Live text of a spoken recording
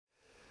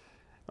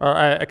Well,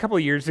 a couple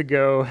of years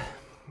ago,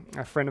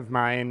 a friend of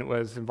mine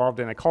was involved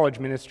in a college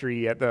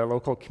ministry at the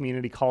local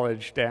community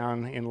college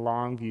down in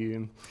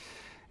Longview.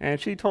 And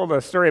she told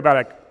a story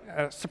about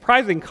a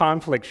surprising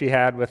conflict she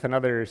had with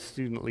another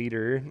student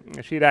leader.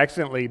 She'd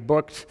accidentally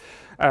booked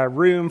a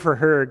room for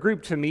her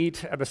group to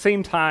meet at the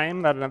same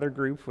time that another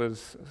group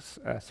was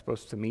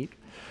supposed to meet.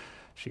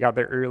 She got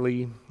there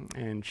early,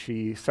 and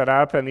she set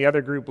up, and the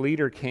other group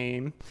leader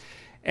came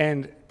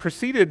and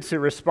proceeded to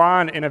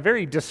respond in a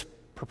very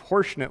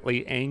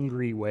disproportionately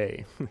angry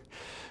way.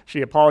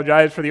 She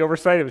apologized for the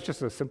oversight. It was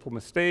just a simple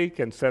mistake,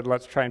 and said,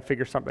 let's try and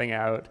figure something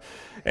out.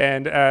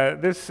 And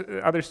this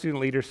other student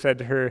leader said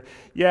to her,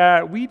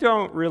 yeah, we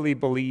don't really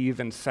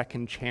believe in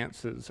second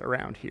chances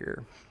around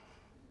here.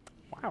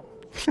 Wow.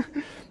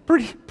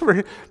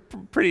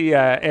 pretty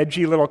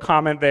edgy little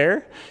comment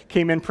there.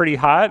 Came in pretty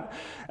hot.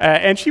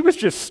 And she was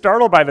just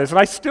startled by this. And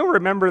I still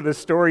remember the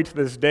story to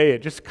this day.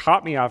 It just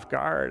caught me off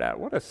guard.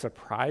 What a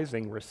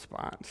surprising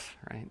response,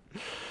 right?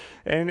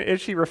 And as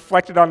she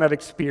reflected on that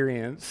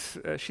experience,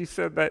 she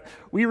said that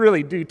we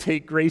really do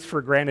take grace for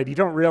granted. You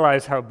don't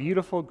realize how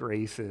beautiful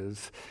grace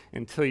is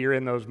until you're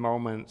in those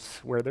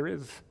moments where there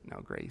is no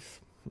grace.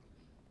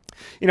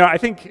 You know, I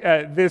think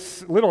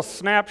this little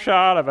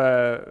snapshot of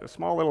a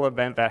small little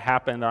event that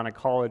happened on a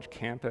college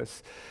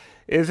campus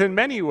is in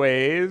many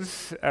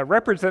ways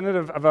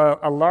representative of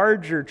a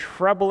larger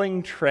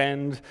troubling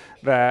trend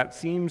that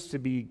seems to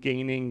be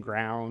gaining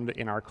ground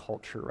in our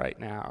culture right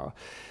now.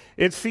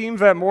 It seems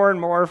that more and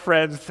more,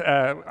 friends,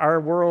 our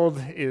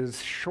world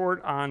is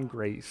short on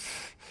grace.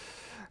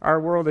 Our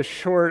world is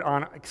short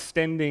on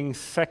extending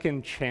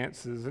second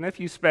chances. And if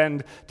you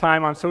spend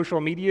time on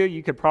social media,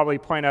 you could probably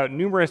point out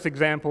numerous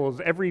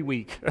examples every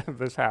week of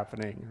this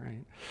happening,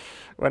 right?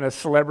 When a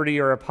celebrity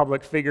or a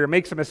public figure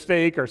makes a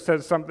mistake or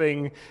says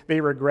something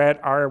they regret,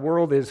 our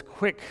world is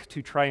quick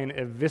to try and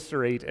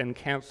eviscerate and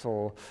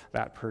cancel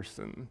that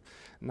person.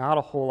 Not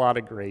a whole lot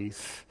of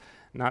grace,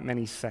 not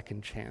many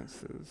second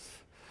chances.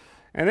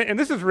 And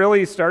this has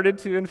really started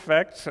to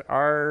infect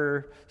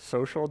our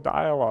social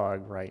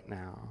dialogue right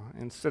now.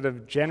 Instead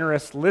of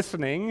generous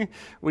listening,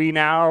 we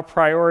now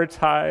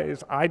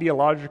prioritize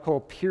ideological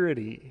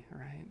purity,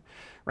 right?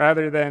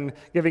 Rather than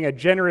giving a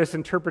generous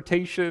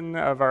interpretation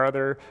of our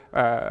other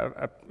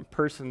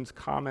person's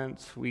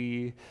comments,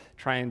 we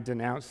try and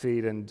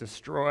denunciate and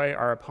destroy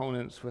our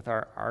opponents with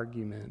our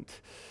argument.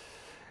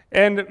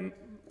 And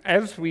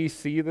as we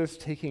see this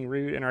taking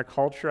root in our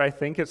culture, I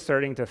think it's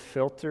starting to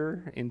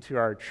filter into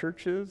our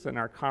churches and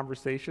our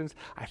conversations.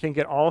 I think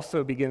it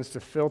also begins to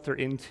filter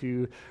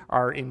into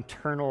our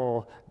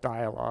internal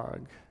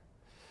dialogue.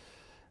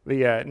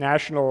 The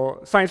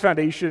National Science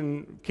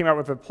Foundation came out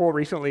with a poll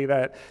recently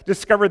that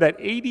discovered that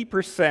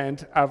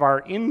 80% of our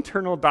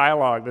internal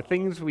dialogue, the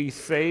things we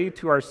say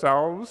to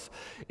ourselves,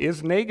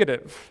 is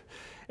negative.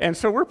 And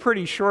so we're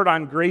pretty short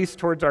on grace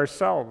towards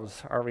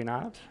ourselves, are we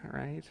not?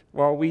 Right?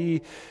 While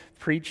we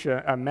preach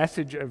a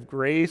message of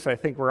grace, I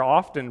think we're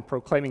often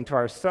proclaiming to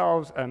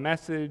ourselves a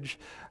message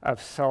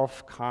of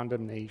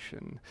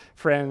self-condemnation.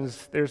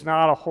 Friends, there's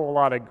not a whole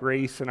lot of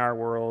grace in our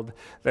world.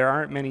 There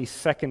aren't many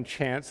second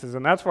chances,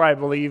 and that's why I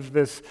believe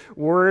this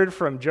word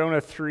from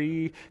Jonah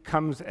 3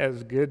 comes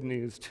as good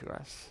news to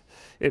us.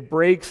 It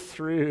breaks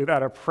through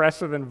that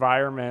oppressive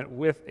environment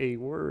with a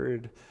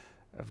word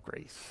of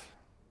grace.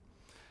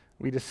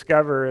 We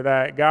discover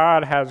that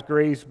God has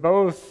grace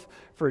both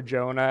for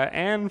Jonah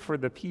and for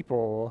the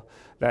people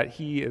that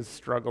he is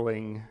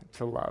struggling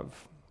to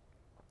love.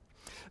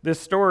 This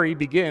story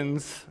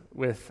begins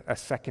with a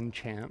second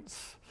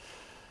chance.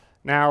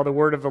 Now the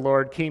word of the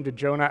Lord came to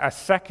Jonah a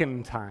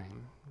second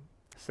time,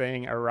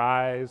 saying,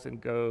 "Arise and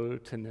go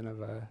to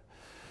Nineveh."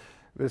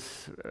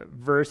 This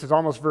verse is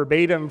almost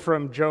verbatim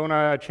from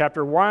Jonah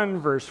chapter 1,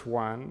 verse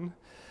 1.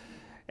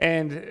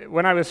 And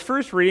when I was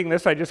first reading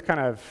this, I just kind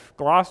of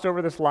glossed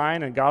over this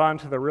line and got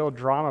onto the real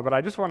drama, but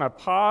I just want to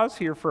pause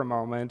here for a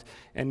moment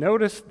and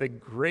notice the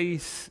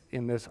grace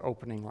in this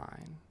opening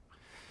line.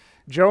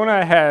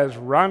 Jonah has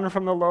run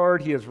from the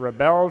Lord. He has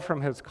rebelled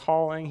from his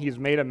calling. He's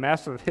made a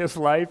mess of his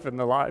life and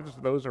the lives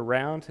of those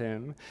around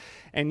him.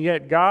 And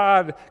yet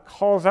God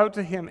calls out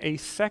to him a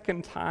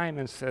second time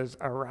and says,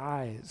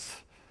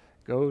 "Arise,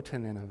 go to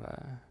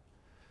Nineveh."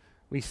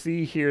 We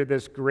see here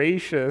this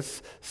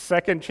gracious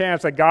second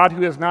chance, a God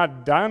who is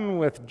not done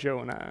with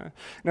Jonah.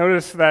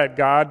 Notice that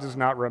God does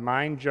not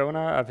remind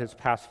Jonah of his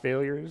past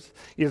failures.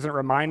 He doesn't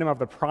remind him of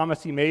the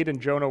promise he made in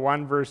Jonah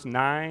 1, verse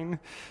 9.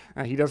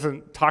 He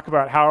doesn't talk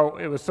about how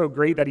it was so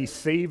great that he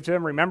saved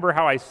him. Remember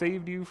how I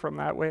saved you from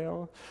that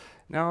whale?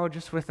 No,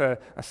 just with a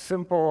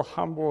simple,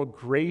 humble,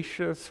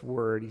 gracious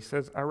word. He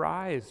says,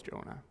 "Arise,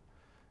 Jonah,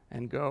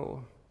 and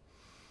go."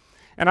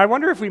 And I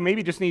wonder if we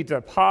maybe just need to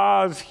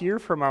pause here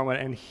for a moment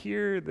and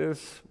hear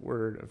this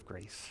word of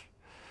grace.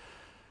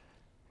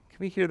 Can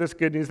we hear this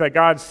good news that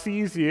God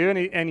sees you,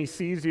 and he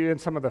sees you in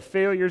some of the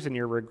failures and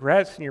your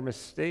regrets and your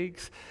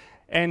mistakes,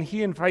 and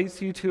he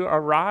invites you to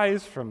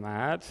arise from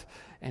that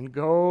and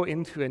go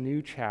into a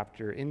new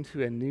chapter,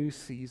 into a new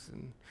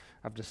season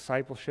of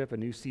discipleship, a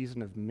new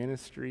season of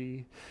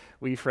ministry.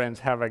 We,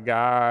 friends, have a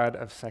God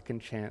of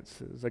second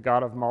chances, a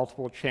God of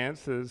multiple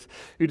chances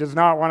who does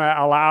not want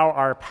to allow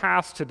our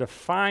past to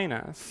define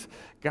us.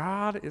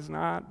 God is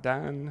not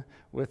done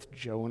with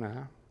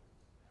Jonah.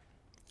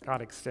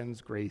 God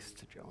extends grace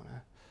to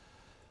Jonah.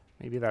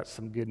 Maybe that's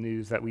some good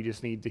news that we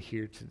just need to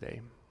hear today.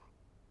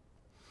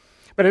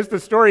 But as the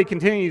story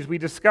continues, we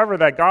discover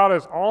that God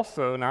is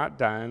also not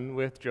done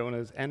with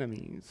Jonah's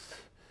enemies.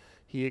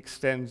 He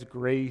extends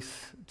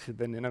grace to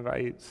the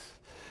Ninevites.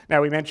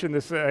 Now, we mentioned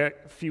this a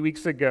few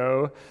weeks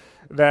ago,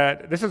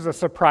 that this is a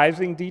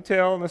surprising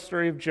detail in the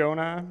story of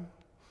Jonah.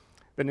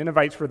 The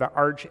Ninevites were the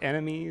arch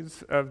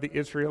enemies of the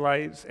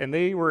Israelites, and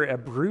they were a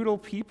brutal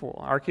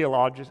people.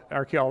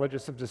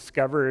 Archaeologists have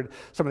discovered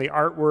some of the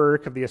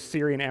artwork of the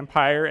Assyrian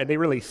Empire, and they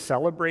really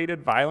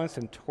celebrated violence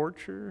and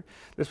torture.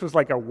 This was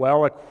like a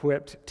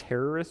well-equipped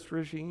terrorist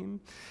regime.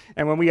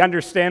 And when we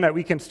understand that,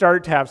 we can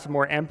start to have some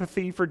more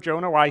empathy for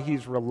Jonah, why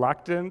he's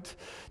reluctant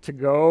to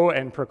go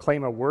and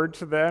proclaim a word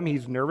to them.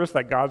 He's nervous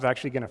that God's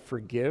actually going to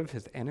forgive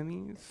his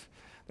enemies.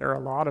 There are a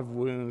lot of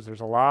wounds,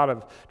 there's a lot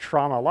of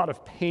trauma, a lot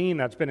of pain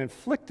that's been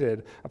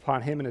inflicted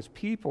upon him and his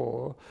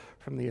people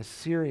from the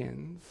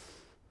Assyrians.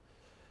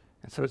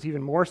 And so it's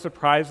even more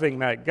surprising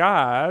that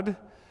God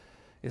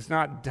is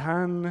not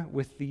done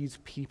with these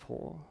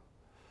people.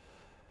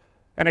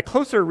 And a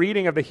closer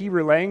reading of the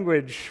Hebrew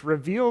language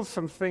reveals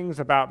some things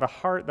about the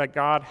heart that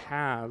God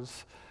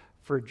has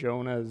for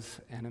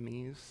Jonah's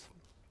enemies.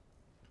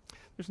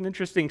 There's an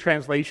interesting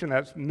translation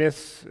that's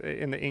missed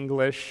in the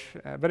English,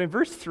 but in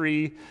verse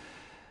 3,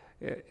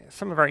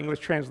 some of our English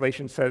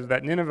translation says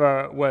that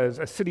Nineveh was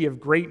a city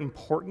of great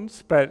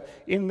importance, but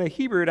in the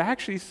Hebrew it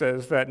actually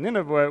says that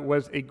Nineveh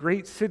was a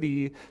great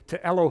city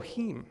to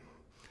Elohim,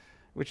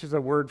 which is a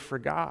word for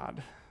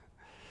God.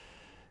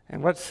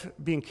 And what's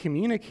being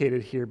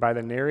communicated here by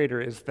the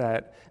narrator is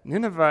that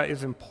Nineveh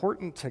is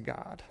important to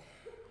God.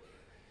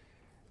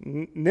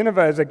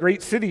 Nineveh is a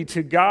great city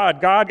to God.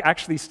 God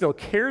actually still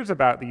cares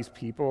about these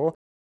people.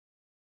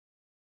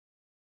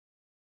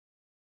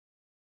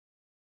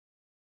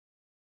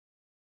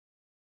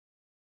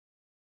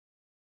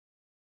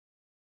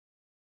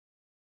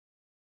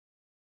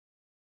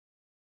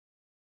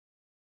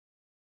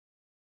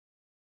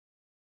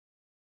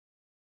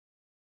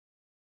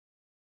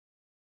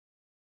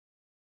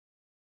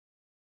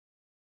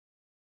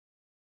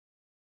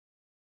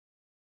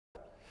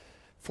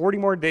 40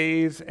 more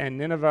days and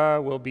Nineveh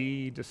will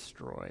be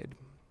destroyed.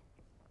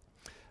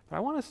 But I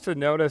want us to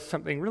notice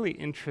something really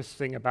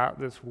interesting about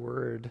this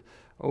word,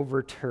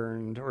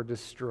 overturned or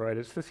destroyed.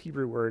 It's this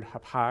Hebrew word,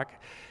 hapach.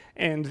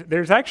 And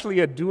there's actually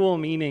a dual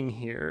meaning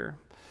here.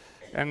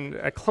 And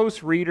a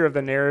close reader of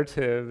the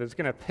narrative is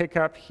going to pick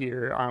up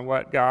here on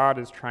what God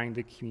is trying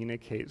to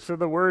communicate. So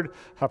the word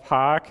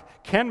hapach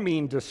can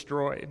mean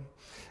destroyed.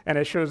 And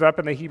it shows up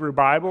in the Hebrew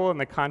Bible in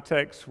the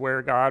context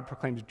where God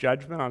proclaims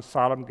judgment on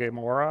Sodom and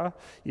Gomorrah.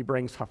 He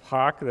brings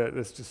hapach,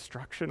 this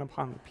destruction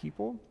upon the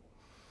people.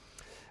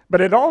 But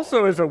it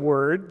also is a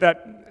word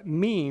that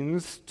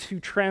means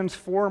to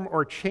transform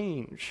or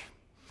change.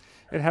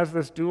 It has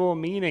this dual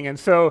meaning. And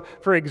so,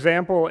 for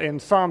example, in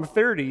Psalm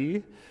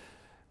 30,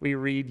 we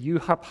read, "You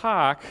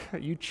hapach,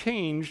 you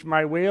changed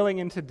my wailing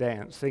into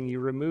dancing. You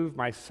removed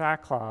my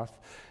sackcloth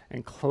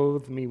and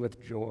clothed me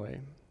with joy."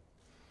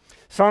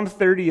 Psalm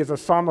 30 is a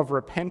psalm of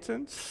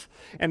repentance,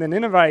 and the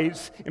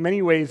Ninevites, in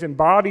many ways,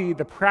 embody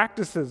the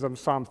practices of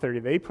Psalm 30.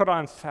 They put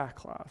on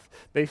sackcloth,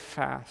 they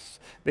fast,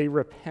 they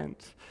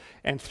repent,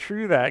 and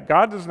through that,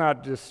 God does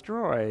not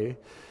destroy,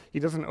 He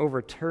doesn't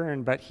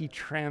overturn, but He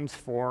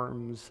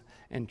transforms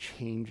and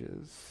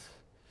changes.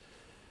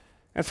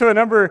 And so a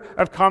number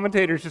of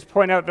commentators just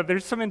point out that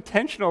there's some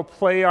intentional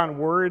play on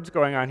words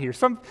going on here.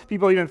 Some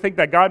people even think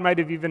that God might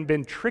have even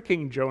been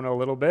tricking Jonah a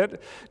little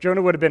bit.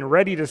 Jonah would have been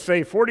ready to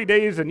say, 40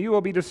 days and you will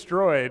be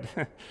destroyed.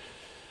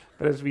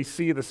 But as we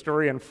see the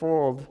story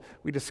unfold,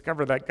 we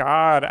discover that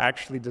God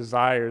actually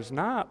desires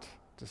not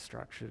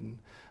destruction,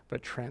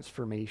 but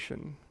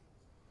transformation.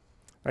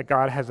 That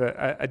God has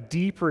a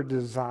deeper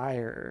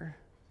desire.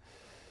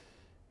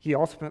 He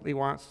ultimately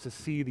wants to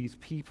see these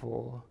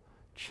people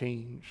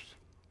changed.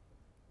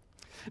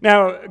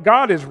 Now,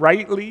 God is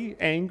rightly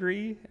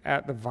angry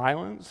at the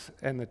violence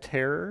and the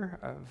terror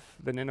of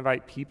the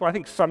Ninevite people. I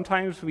think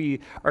sometimes we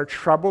are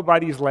troubled by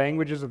these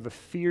languages of the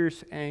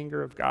fierce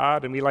anger of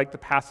God, and we like the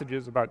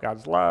passages about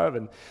God's love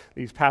and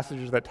these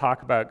passages that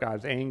talk about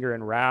God's anger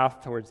and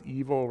wrath towards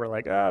evil. We're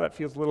like, that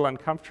feels a little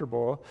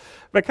uncomfortable.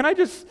 But can I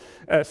just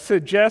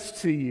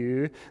suggest to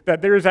you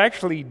that there is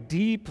actually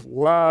deep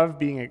love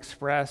being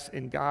expressed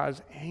in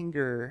God's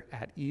anger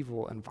at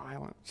evil and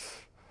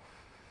violence?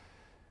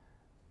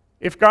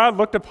 If God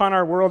looked upon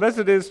our world as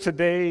it is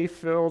today,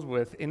 filled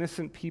with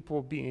innocent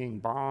people being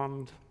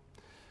bombed,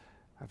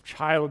 of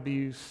child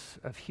abuse,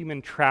 of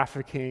human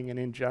trafficking and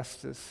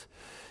injustice,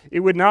 it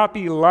would not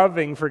be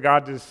loving for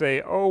God to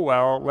say, oh,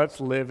 well,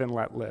 let's live and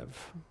let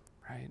live,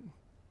 right?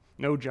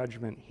 No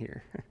judgment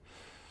here.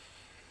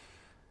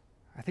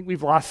 I think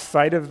we've lost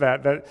sight of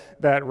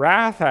that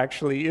wrath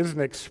actually is an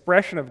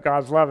expression of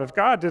God's love. If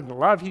God didn't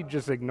love, he'd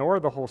just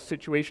ignore the whole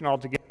situation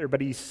altogether.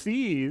 But he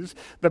sees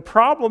the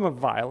problem of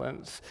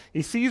violence.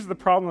 He sees the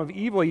problem of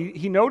evil.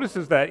 He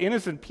notices that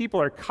innocent people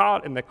are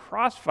caught in the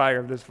crossfire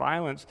of this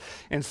violence.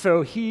 And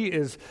so he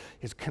is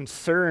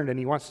concerned, and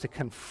he wants to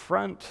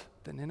confront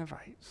the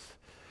Ninevites.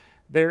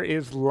 There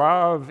is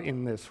love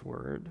in this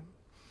word.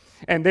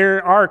 And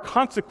there are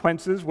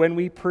consequences when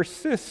we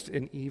persist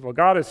in evil.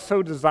 God has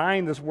so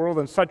designed this world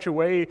in such a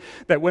way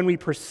that when we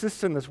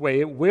persist in this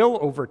way, it will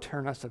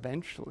overturn us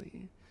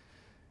eventually.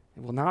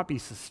 It will not be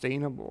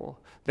sustainable.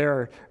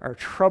 There are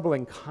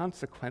troubling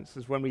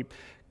consequences when we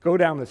go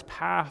down this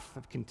path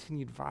of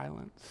continued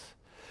violence.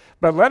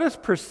 But let us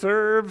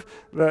preserve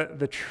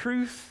the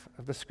truth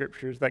of the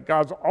Scriptures, that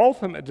God's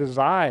ultimate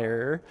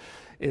desire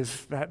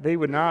is that they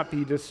would not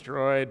be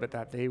destroyed, but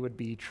that they would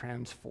be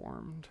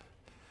transformed.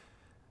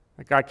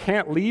 God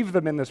can't leave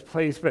them in this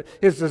place, but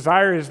his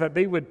desire is that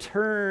they would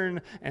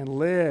turn and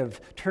live,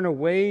 turn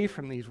away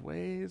from these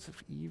ways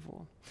of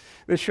evil.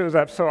 This shows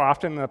up so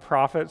often in the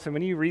prophets, and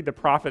when you read the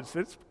prophets,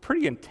 it's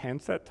pretty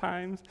intense at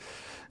times.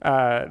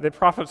 The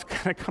prophets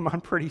kind of come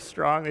on pretty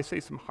strong. They say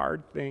some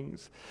hard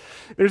things.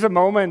 There's a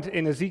moment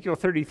in Ezekiel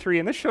 33,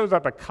 and this shows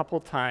up a couple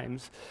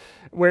times,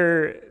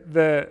 where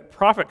the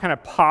prophet kind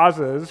of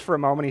pauses for a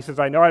moment. He says,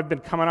 I know I've been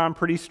coming on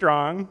pretty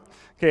strong.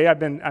 Okay, I've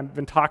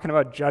been talking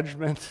about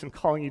judgment and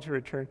calling you to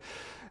return,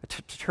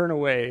 to turn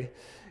away.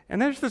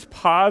 And there's this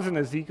pause in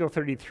Ezekiel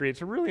 33.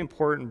 It's a really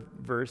important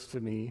verse to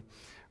me,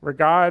 where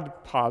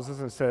God pauses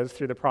and says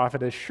through the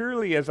prophet, as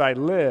surely as I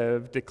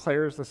live,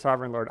 declares the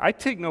sovereign Lord, I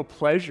take no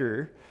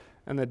pleasure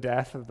in the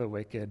death of the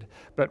wicked,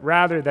 but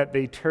rather that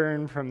they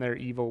turn from their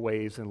evil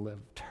ways and live.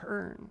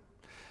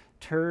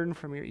 Turn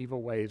from your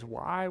evil ways.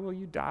 Why will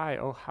you die,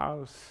 O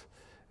house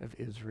of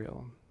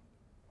Israel?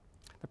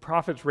 The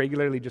prophets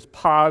regularly just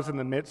pause in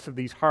the midst of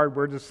these hard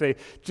words and say,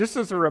 just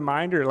as a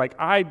reminder, like,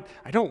 I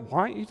don't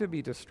want you to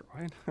be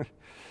destroyed.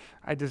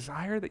 I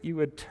desire that you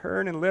would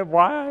turn and live.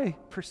 Why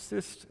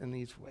persist in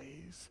these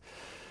ways?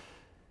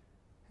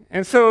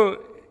 And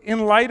so,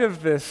 in light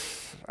of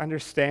this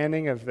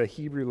understanding of the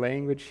Hebrew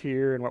language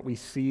here and what we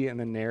see in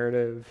the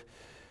narrative,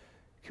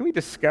 can we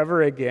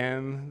discover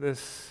again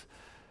this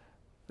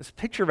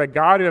picture of a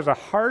God who has a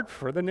heart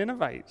for the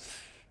Ninevites?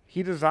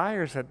 He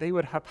desires that they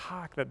would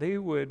hapak, that they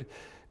would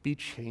be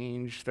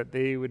changed, that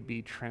they would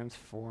be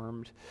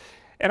transformed.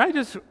 And I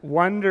just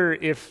wonder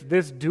if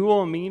this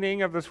dual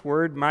meaning of this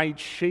word might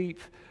shape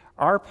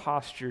our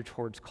posture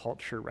towards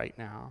culture right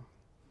now.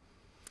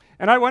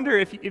 And I wonder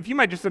if you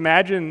might just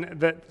imagine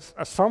that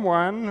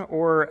someone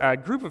or a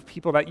group of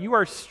people that you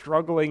are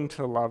struggling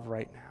to love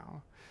right now.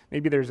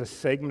 Maybe there's a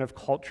segment of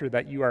culture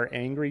that you are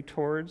angry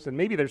towards, and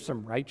maybe there's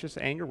some righteous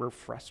anger. We're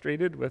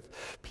frustrated with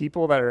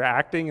people that are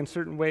acting in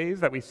certain ways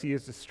that we see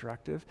as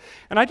destructive.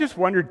 And I just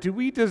wonder, do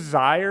we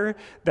desire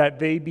that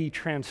they be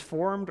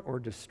transformed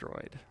or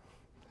destroyed?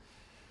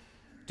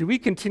 Do we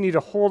continue to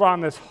hold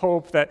on this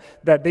hope that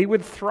they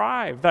would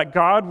thrive, that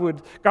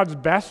God's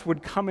best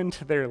would come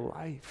into their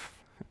life?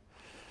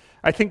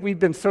 I think we've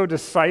been so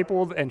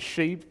discipled and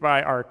shaped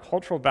by our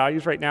cultural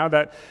values right now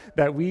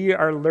that we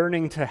are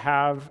learning to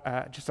have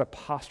just a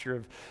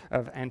posture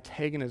of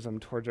antagonism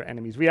towards our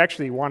enemies. We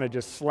actually want to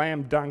just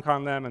slam dunk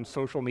on them on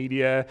social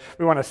media.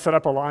 We want to set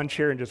up a lawn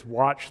chair and just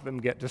watch them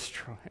get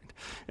destroyed.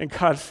 And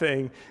God's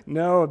saying,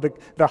 no,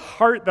 the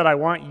heart that I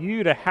want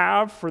you to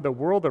have for the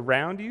world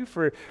around you,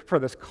 for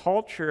this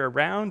culture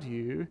around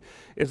you,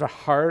 is a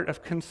heart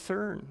of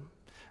concern,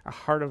 a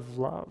heart of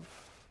love.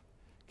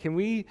 Can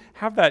we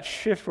have that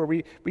shift where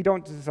we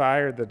don't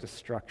desire the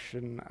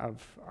destruction of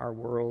our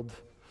world,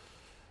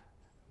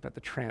 but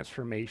the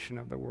transformation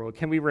of the world?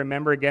 Can we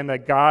remember again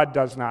that God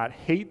does not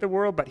hate the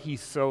world, but he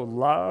so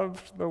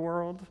loved the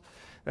world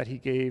that he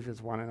gave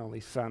his one and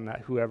only Son,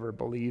 that whoever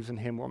believes in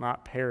him will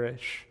not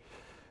perish,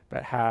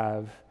 but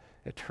have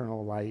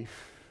eternal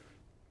life?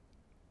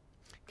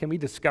 Can we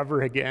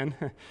discover again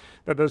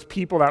that those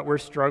people that we're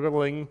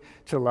struggling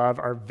to love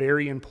are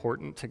very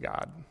important to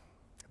God?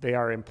 They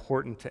are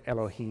important to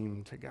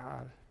Elohim, to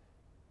God.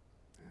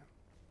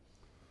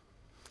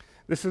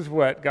 This is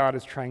what God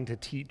is trying to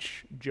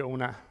teach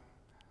Jonah.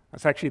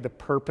 That's actually the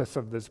purpose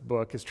of this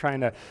book, is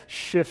trying to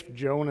shift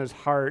Jonah's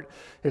heart,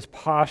 his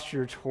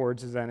posture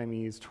towards his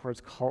enemies,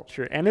 towards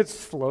culture. And it's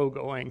slow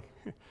going.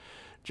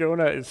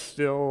 Jonah is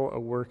still a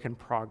work in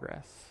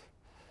progress.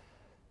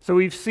 So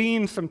we've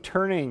seen some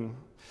turning,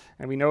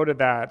 and we noted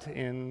that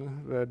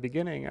in the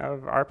beginning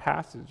of our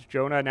passage.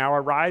 Jonah now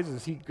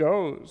arises, he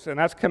goes, and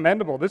that's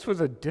commendable. This was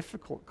a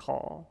difficult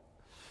call.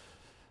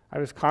 I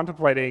was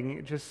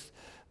contemplating just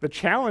the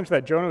challenge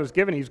that Jonah was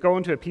given. He's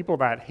going to people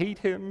that hate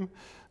him,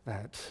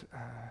 that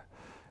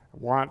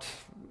want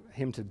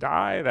him to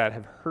die, that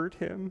have hurt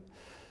him.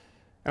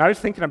 And I was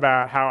thinking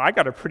about how I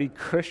got a pretty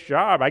cush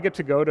job. I get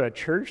to go to a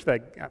church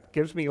that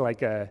gives me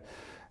like a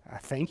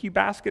thank you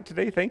basket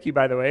today. Thank you,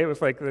 by the way. It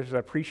was like there's an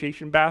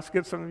appreciation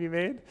basket some of you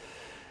made.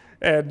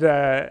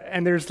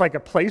 And there's like a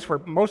place where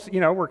most,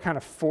 we're kind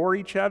of for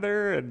each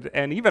other.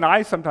 And even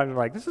I sometimes am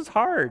like, this is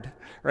hard,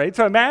 right?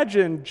 So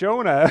imagine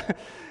Jonah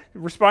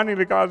responding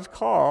to God's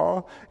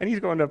call, and he's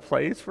going to a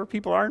place where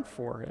people aren't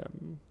for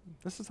him.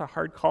 This is a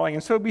hard calling.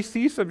 And so we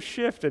see some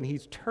shift, and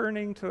he's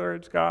turning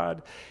towards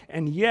God.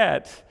 And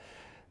yet,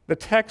 the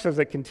text, as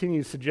it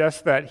continues,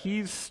 suggests that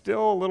he's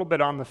still a little bit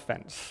on the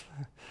fence.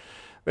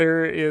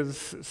 There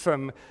is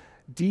some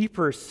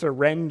deeper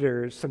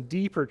surrender, some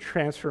deeper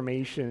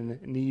transformation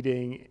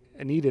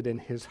needed in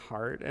his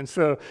heart. And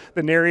so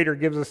the narrator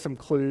gives us some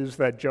clues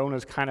that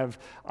Jonah's kind of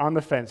on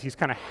the fence. He's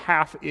kind of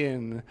half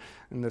in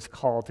this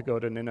call to go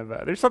to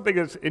Nineveh. There's something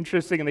that's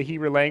interesting in the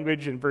Hebrew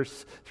language in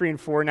verse 3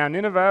 and 4. Now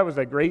Nineveh was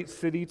a great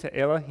city to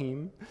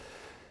Elohim.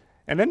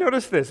 And then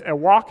notice this, a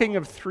walking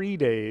of 3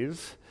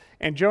 days,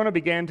 and Jonah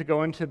began to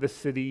go into the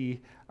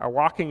city, a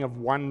walking of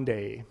 1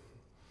 day.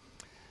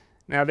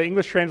 Now, the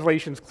English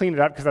translations clean it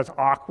up because that's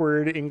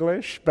awkward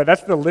English, but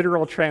that's the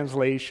literal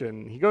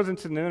translation. He goes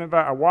into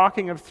Nineveh, a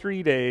walking of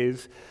 3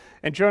 days,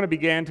 and Jonah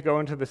began to go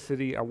into the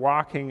city, a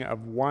walking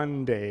of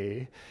 1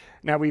 day.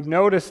 Now, we've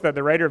noticed that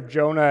the writer of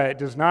Jonah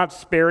does not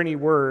spare any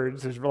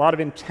words. There's a lot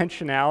of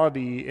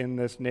intentionality in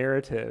this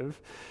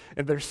narrative,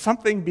 and there's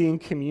something being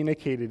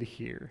communicated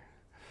here.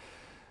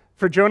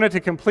 For Jonah to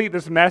complete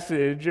this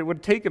message, it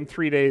would take him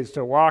 3 days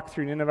to walk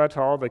through Nineveh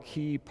to all the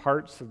key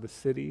parts of the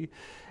city.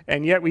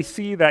 And yet we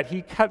see that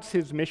he cuts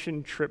his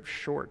mission trip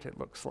short, it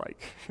looks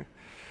like.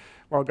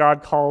 While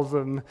God calls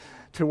him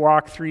to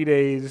walk 3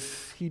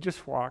 days, he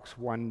just walks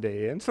 1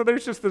 day. And so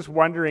there's just this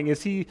wondering,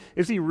 is he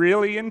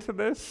really into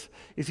this?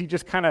 Is he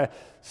just kind of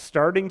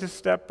starting to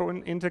step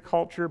into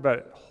culture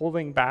but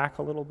holding back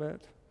a little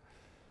bit?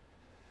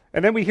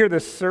 And then we hear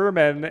this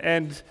sermon,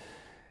 and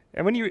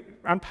when you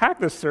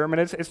unpack this sermon,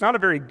 it's not a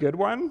very good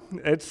one.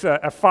 It's a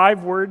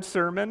 5-word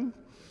sermon.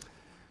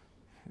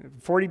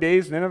 40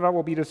 days, Nineveh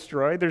will be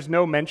destroyed. There's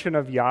no mention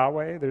of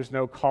Yahweh. There's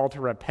no call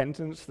to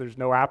repentance. There's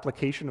no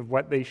application of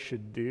what they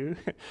should do.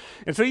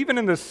 And so even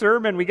in the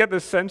sermon, we get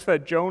this sense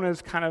that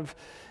Jonah's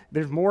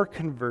there's more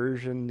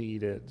conversion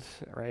needed,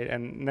 right?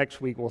 And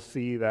next week we'll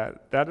see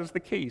that is the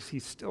case.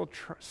 He's still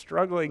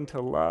struggling to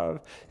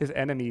love his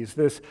enemies.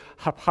 This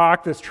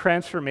hapak, this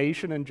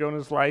transformation in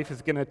Jonah's life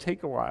is going to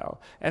take a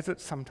while, as it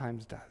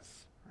sometimes does.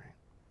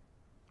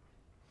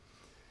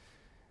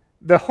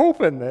 The hope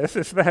in this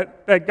is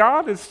that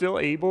God is still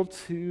able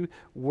to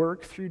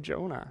work through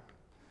Jonah.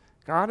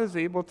 God is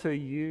able to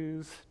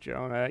use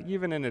Jonah,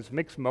 even in his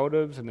mixed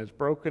motives and his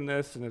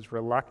brokenness and his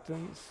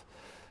reluctance.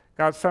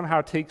 God somehow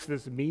takes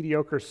this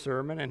mediocre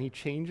sermon and he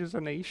changes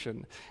a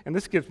nation. And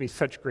this gives me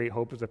such great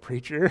hope as a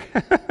preacher.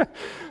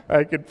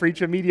 I could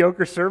preach a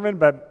mediocre sermon,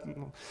 but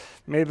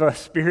may the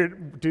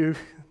Spirit do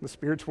the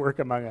Spirit's work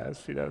among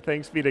us.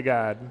 Thanks be to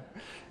God.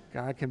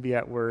 God can be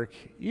at work,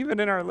 even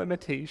in our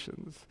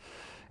limitations.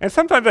 And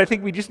sometimes I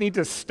think we just need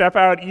to step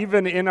out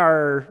even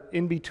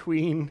in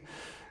between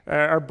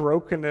our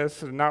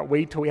brokenness and not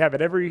wait till we have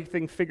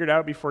everything figured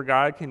out before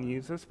God can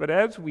use us. But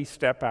as we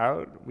step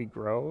out, we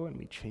grow and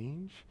we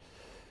change.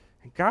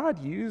 And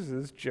God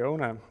uses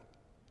Jonah.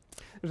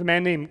 There's a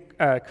man named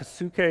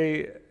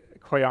Kosuke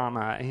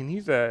Koyama, and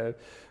he's a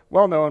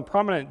well-known,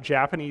 prominent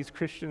Japanese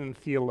Christian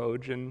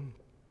theologian.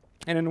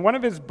 And in one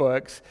of his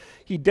books,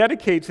 he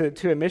dedicates it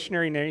to a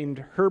missionary named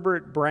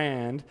Herbert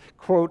Brand,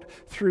 quote,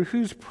 "through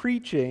whose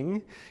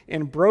preaching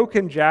in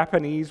broken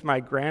Japanese my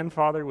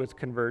grandfather was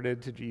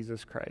converted to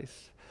Jesus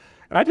Christ."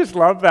 And I just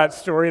love that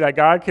story that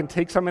God can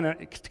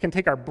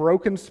take our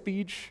broken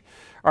speech,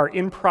 our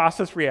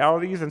in-process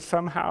realities, and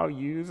somehow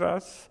use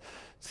us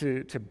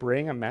to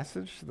bring a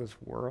message to this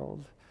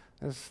world.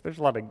 There's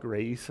a lot of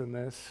grace in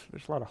this.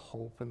 There's a lot of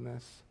hope in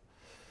this.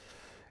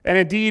 And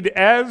indeed,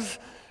 as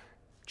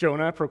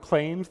Jonah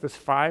proclaims this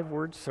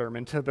 5-word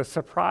sermon, to the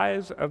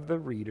surprise of the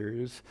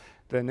readers,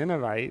 the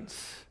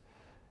Ninevites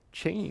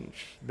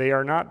change. They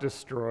are not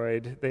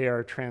destroyed, they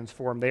are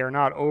transformed. They are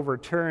not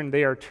overturned,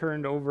 they are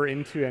turned over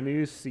into a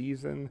new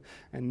season,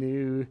 a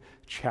new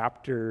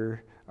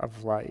chapter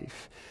of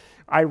life.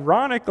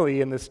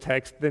 Ironically, in this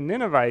text, the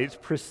Ninevites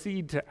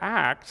proceed to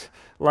act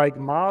like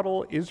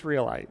model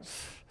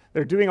Israelites.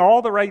 They're doing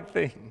all the right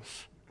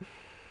things.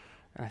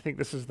 I think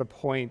this is the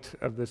point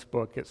of this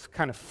book. It's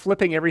kind of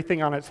flipping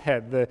everything on its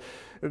head.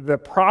 The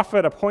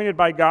prophet appointed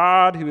by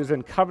God, who is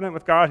in covenant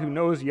with God, who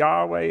knows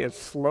Yahweh, is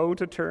slow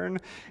to turn.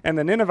 And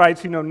the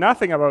Ninevites, who know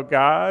nothing about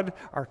God,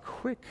 are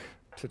quick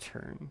to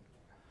turn.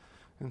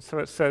 And so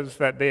it says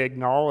that they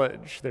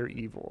acknowledge their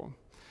evil.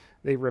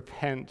 They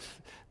repent,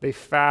 they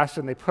fast,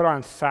 and they put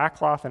on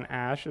sackcloth and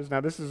ashes.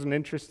 Now, this is an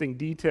interesting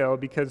detail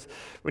because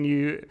when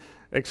you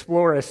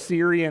explore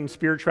Assyrian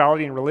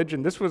spirituality and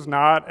religion, this was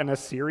not an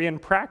Assyrian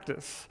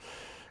practice.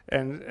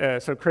 And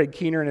so Craig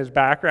Keener in his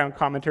background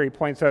commentary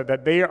points out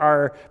that they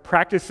are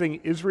practicing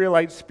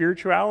Israelite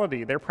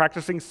spirituality. They're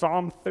practicing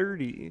Psalm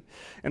 30.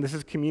 And this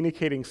is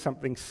communicating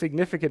something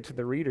significant to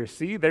the reader.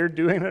 See, they're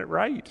doing it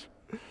right.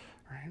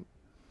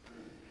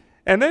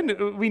 And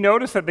then we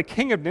notice that the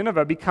king of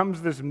Nineveh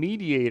becomes this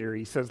mediator.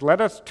 He says,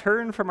 "Let us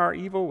turn from our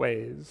evil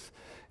ways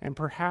and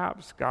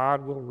perhaps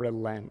God will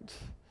relent.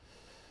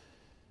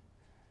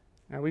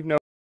 Now, we've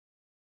noticed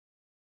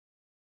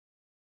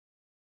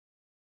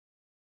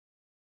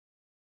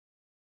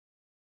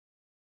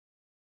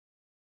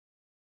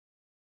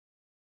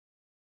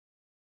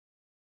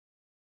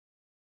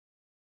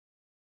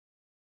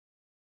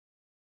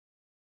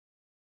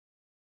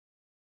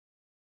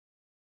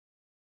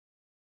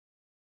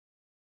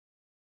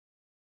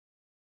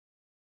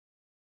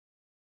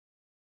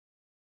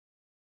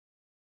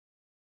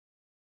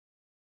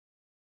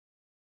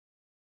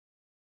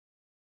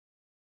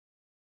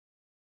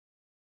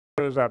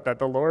shows up that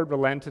the Lord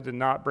relented and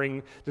not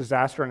bring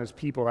disaster on his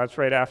people. That's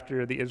right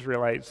after the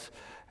Israelites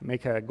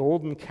make a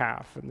golden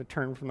calf and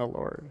turn from the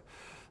Lord.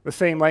 The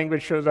same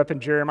language shows up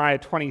in Jeremiah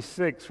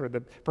 26, where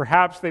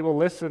perhaps they will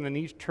listen and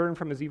each turn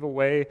from his evil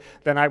way,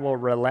 then I will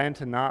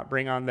relent and not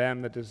bring on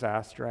them the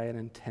disaster I had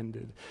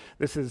intended.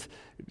 This is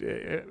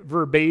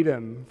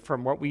verbatim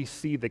from what we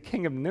see the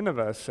king of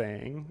Nineveh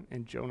saying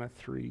in Jonah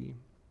 3.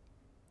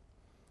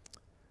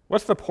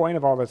 What's the point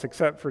of all this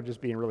except for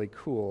just being really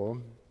cool?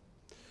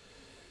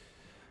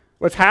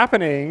 What's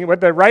happening, what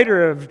the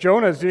writer of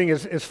Jonah is doing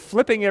is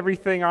flipping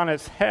everything on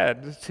its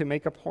head to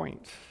make a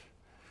point.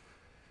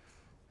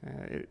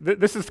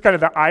 This is kind of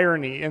the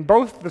irony. In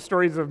both the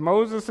stories of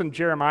Moses and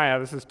Jeremiah,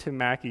 this is Tim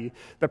Mackey,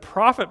 the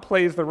prophet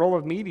plays the role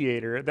of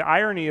mediator. The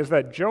irony is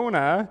that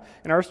Jonah,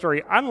 in our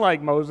story,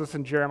 unlike Moses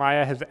and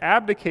Jeremiah, has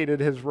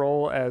abdicated his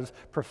role as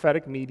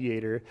prophetic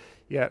mediator,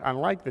 yet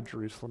unlike the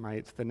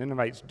Jerusalemites, the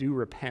Ninevites do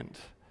repent.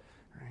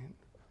 Right?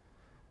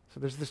 So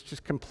there's this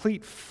just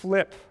complete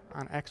flip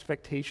on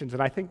expectations.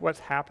 And I think what's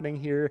happening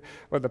here,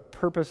 or the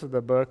purpose of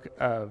the book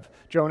of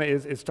Jonah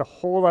is to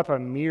hold up a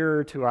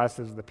mirror to us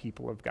as the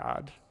people of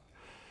God.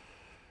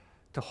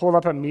 To hold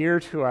up a mirror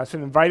to us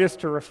and invite us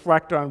to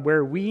reflect on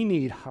where we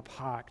need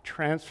hapach,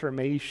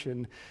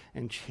 transformation,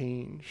 and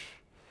change.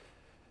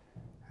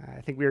 I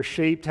think we are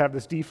shaped to have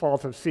this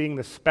default of seeing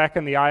the speck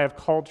in the eye of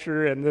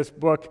culture, and this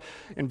book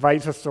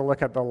invites us to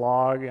look at the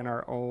log in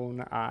our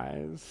own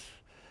eyes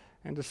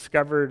and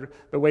discovered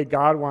the way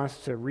God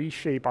wants to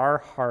reshape our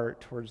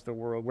heart towards the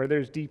world, where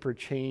there's deeper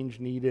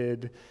change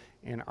needed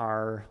in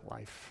our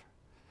life.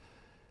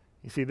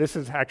 You see, this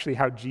is actually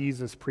how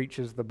Jesus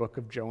preaches the book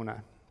of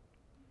Jonah.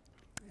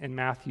 In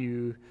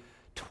Matthew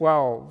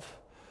 12,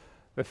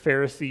 the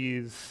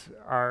Pharisees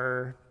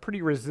are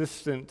pretty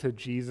resistant to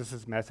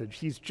Jesus' message.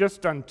 He's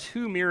just done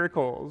 2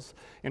 miracles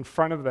in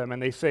front of them,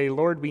 and they say,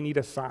 Lord, we need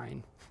a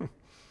sign.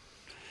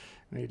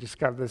 They just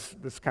have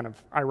this kind of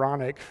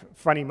ironic,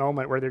 funny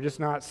moment where they're just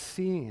not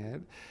seeing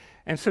it.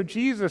 And so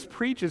Jesus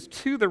preaches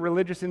to the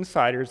religious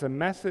insiders a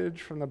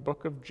message from the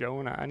book of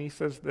Jonah. And he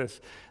says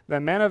this, the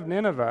men of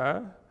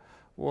Nineveh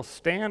will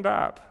stand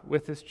up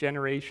with this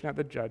generation at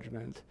the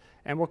judgment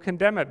and will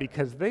condemn it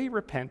because they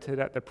repented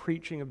at the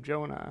preaching of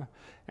Jonah.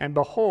 And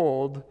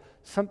behold,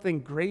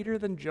 something greater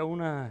than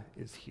Jonah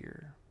is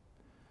here.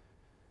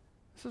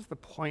 This is the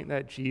point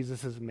that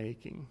Jesus is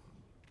making.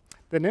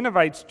 The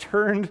Ninevites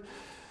turned...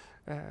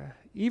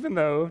 even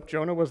though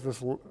Jonah was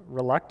this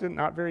reluctant,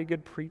 not very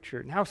good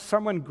preacher, now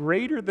someone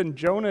greater than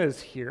Jonah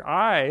is here.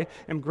 I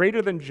am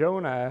greater than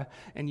Jonah,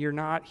 and you're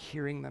not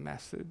hearing the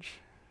message.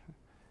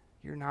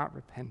 You're not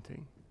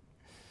repenting.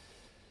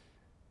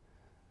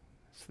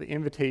 So the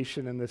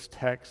invitation in this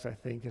text, I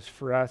think, is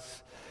for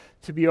us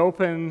to be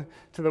open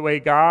to the way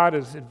God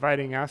is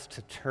inviting us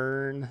to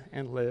turn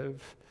and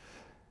live.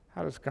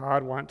 How does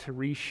God want to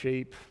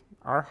reshape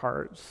our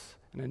hearts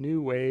in a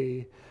new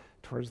way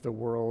towards the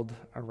world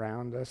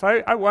around us?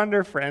 I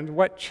wonder, friends,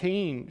 what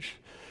change,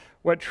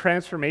 what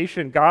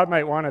transformation God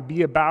might want to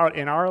be about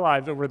in our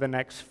lives over the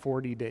next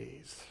 40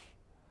 days,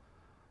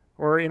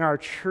 or in our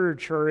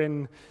church, or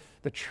in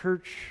the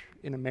church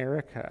in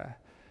America.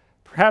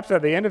 Perhaps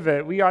at the end of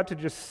it, we ought to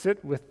just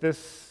sit with this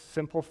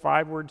simple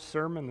 5-word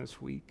sermon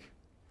this week.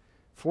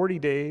 40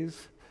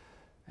 days,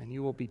 and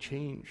you will be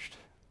changed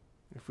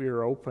if we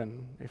are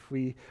open, if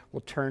we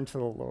will turn to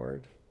the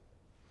Lord.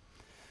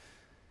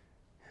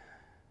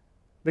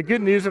 The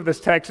good news of this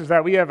text is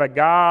that we have a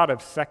God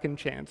of second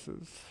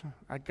chances,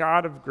 a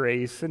God of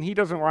grace, and he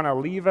doesn't want to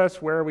leave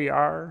us where we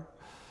are.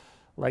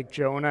 Like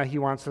Jonah, he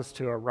wants us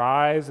to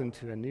arise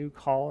into a new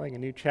calling, a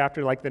new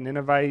chapter. Like the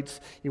Ninevites,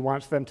 he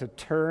wants them to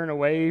turn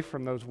away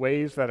from those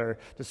ways that are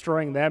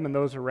destroying them and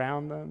those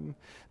around them.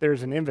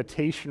 There's an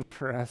invitation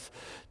for us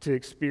to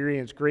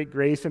experience great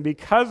grace, and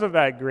because of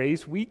that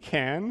grace, we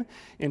can,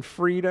 in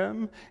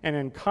freedom and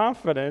in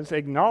confidence,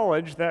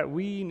 acknowledge that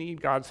we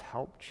need God's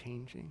help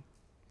changing.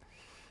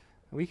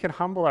 We can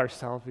humble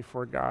ourselves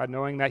before God,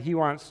 knowing that he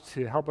wants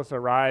to help us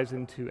arise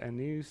into a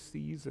new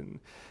season.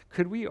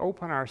 Could we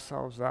open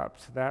ourselves up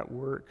to that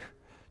work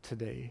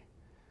today?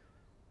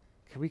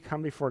 Can we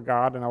come before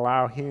God and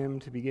allow him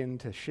to begin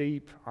to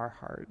shape our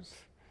hearts?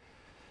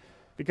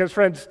 Because,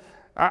 friends,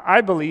 I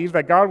believe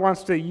that God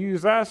wants to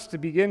use us to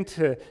begin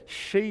to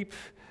shape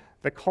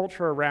the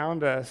culture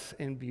around us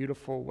in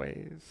beautiful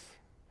ways.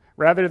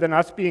 Rather than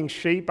us being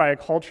shaped by a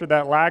culture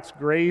that lacks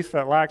grace,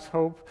 that lacks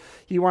hope,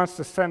 he wants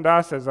to send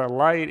us as a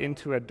light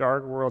into a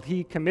dark world.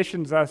 He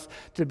commissions us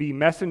to be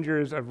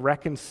messengers of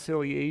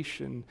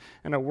reconciliation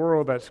in a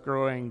world that's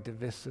growing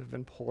divisive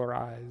and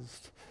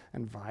polarized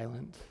and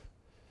violent.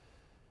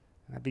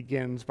 And that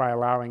begins by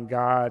allowing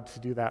God to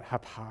do that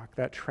hapach,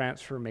 that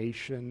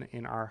transformation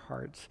in our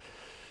hearts.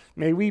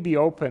 May we be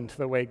open to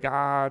the way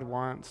God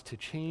wants to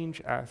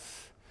change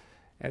us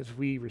as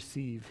we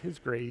receive his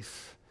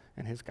grace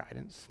and his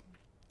guidance.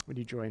 Would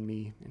you join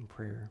me in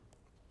prayer?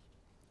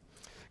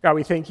 God,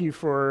 we thank you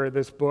for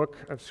this book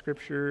of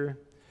Scripture,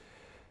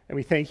 and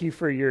we thank you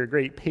for your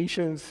great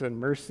patience and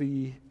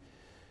mercy.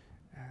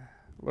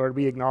 Lord,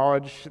 we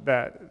acknowledge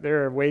that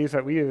there are ways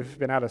that we have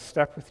been out of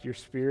step with your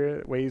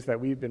Spirit, ways that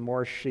we've been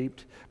more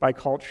shaped by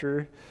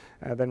culture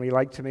than we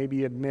like to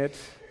maybe admit.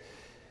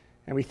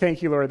 And we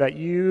thank you, Lord, that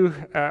you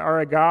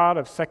are a God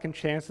of second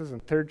chances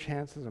and third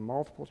chances and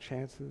multiple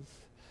chances,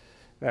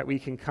 that we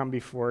can come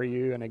before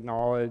you and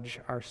acknowledge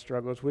our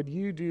struggles. Would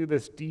you do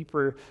this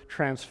deeper,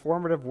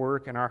 transformative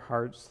work in our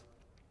hearts,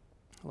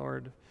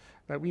 Lord,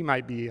 that we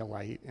might be a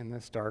light in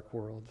this dark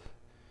world?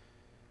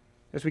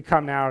 As we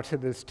come now to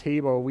this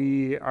table,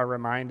 we are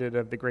reminded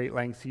of the great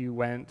lengths you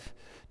went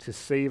to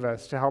save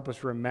us, to help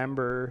us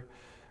remember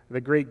the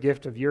great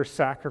gift of your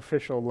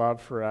sacrificial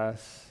love for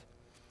us.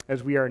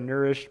 As we are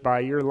nourished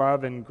by your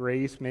love and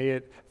grace, may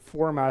it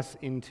form us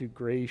into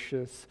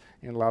gracious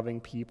and loving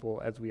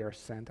people as we are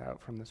sent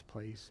out from this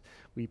place.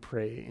 We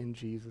pray in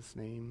Jesus'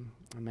 name.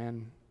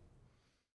 Amen.